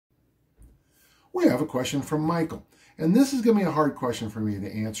We have a question from Michael. And this is going to be a hard question for me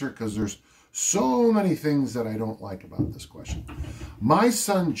to answer because there's so many things that I don't like about this question. My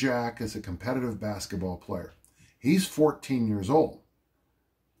son Jack is a competitive basketball player. He's 14 years old.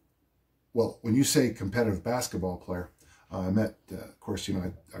 Well, when you say competitive basketball player, I met, of course, you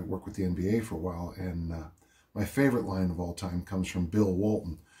know, I worked with the NBA for a while, and my favorite line of all time comes from Bill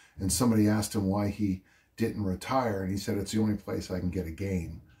Walton. And somebody asked him why he didn't retire, and he said, it's the only place I can get a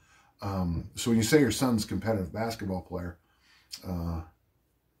game. So when you say your son's a competitive basketball player, I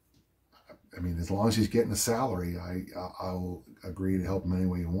mean, as long as he's getting a salary, I'll agree to help him any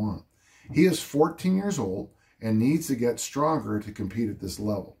way you want. He is 14 years old and needs to get stronger to compete at this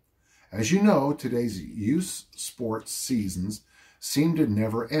level. As you know, today's youth sports seasons seem to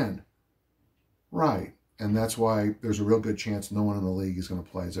never end. Right. And that's why there's a real good chance no one in the league is going to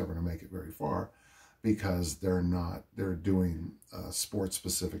play is ever going to make it very far, because they're doing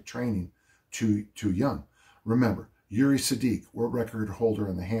sports-specific training too young. Remember, Yuri Sadiq, world record holder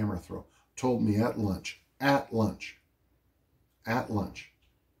in the hammer throw, told me at lunch,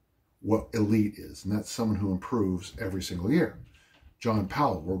 what elite is, and that's someone who improves every single year. John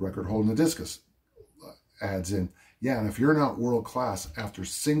Powell, world record holder in the discus, adds in, yeah, and if you're not world class after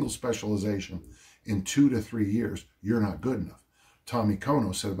single specialization in 2 to 3 years, you're not good enough. Tommy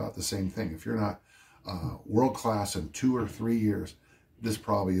Kono said about the same thing. If you're not world class in 2 or 3 years, this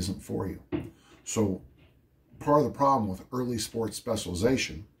probably isn't for you. So part of the problem with early sports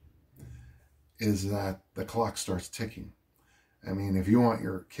specialization is that the clock starts ticking. I mean, if you want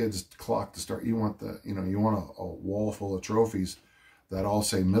your kids' clock to start, you want a wall full of trophies that all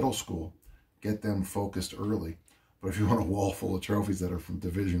say middle school, get them focused early. But if you want a wall full of trophies that are from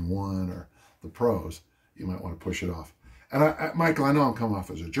Division I or the pros, you might want to push it off. And Michael, I know I'm coming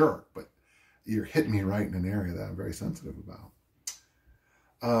off as a jerk, but you're hitting me right in an area that I'm very sensitive about.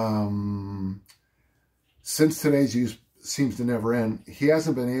 Since today's youth seems to never end, he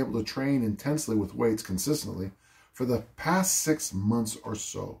hasn't been able to train intensely with weights consistently for the past 6 months or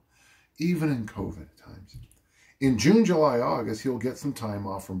so, even in COVID at times. In June, July, August, he'll get some time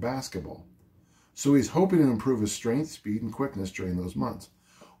off from basketball. So he's hoping to improve his strength, speed, and quickness during those months.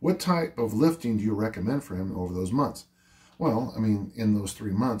 What type of lifting do you recommend for him over those months? Well, I mean, in those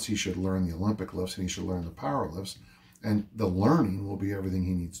 3 months, he should learn the Olympic lifts and he should learn the power lifts. And the learning will be everything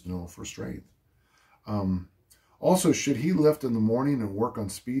he needs to know for strength. Also, should he lift in the morning and work on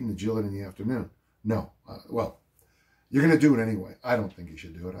speed and agility in the afternoon? No. Well, you're going to do it anyway. I don't think he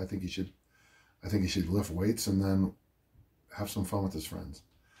should do it. I think he should lift weights and then have some fun with his friends.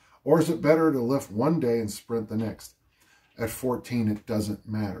 Or is it better to lift one day and sprint the next? At 14, it doesn't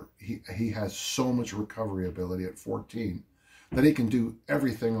matter. He has so much recovery ability at 14 that he can do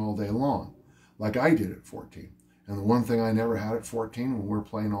everything all day long, like I did at 14. And the one thing I never had at 14 when we were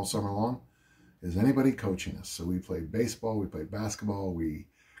playing all summer long is anybody coaching us. So we played baseball, we played basketball, we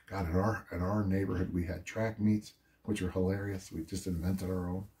got in our neighborhood, we had track meets, which were hilarious. We just invented our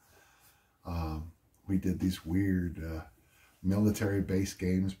own. We did these weird military-based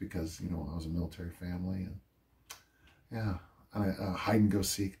games because, you know, I was a military family. And yeah, hide and go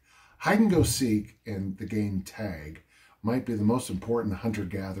seek. Hide and go seek and the game tag might be the most important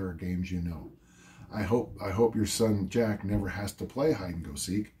hunter-gatherer games you know. I hope your son Jack never has to play hide and go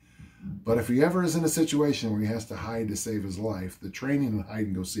seek. But if he ever is in a situation where he has to hide to save his life, the training in hide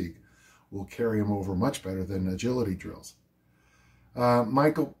and go seek will carry him over much better than agility drills.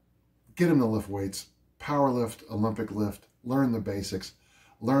 Michael, get him to lift weights, power lift, Olympic lift, learn the basics,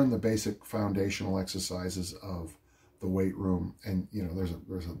 learn the basic foundational exercises of the weight room. And, you know, there's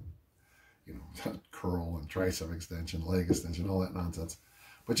a you know, curl and tricep extension, leg extension, all that nonsense.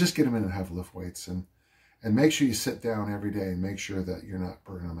 But just get him in and have lift weights and make sure you sit down every day and make sure that you're not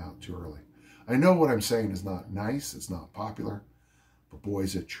burning them out too early. I know what I'm saying is not nice, it's not popular, but boy,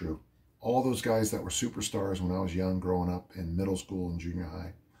 is it true. All those guys that were superstars when I was young, growing up in middle school and junior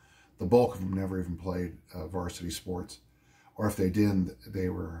high, the bulk of them never even played varsity sports. Or if they did, they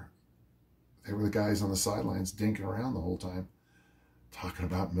were the guys on the sidelines dinking around the whole time, talking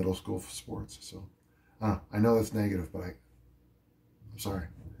about middle school sports. So I know that's negative, but I'm sorry.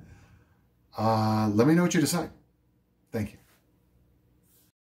 Let me know what you decide. Thank you.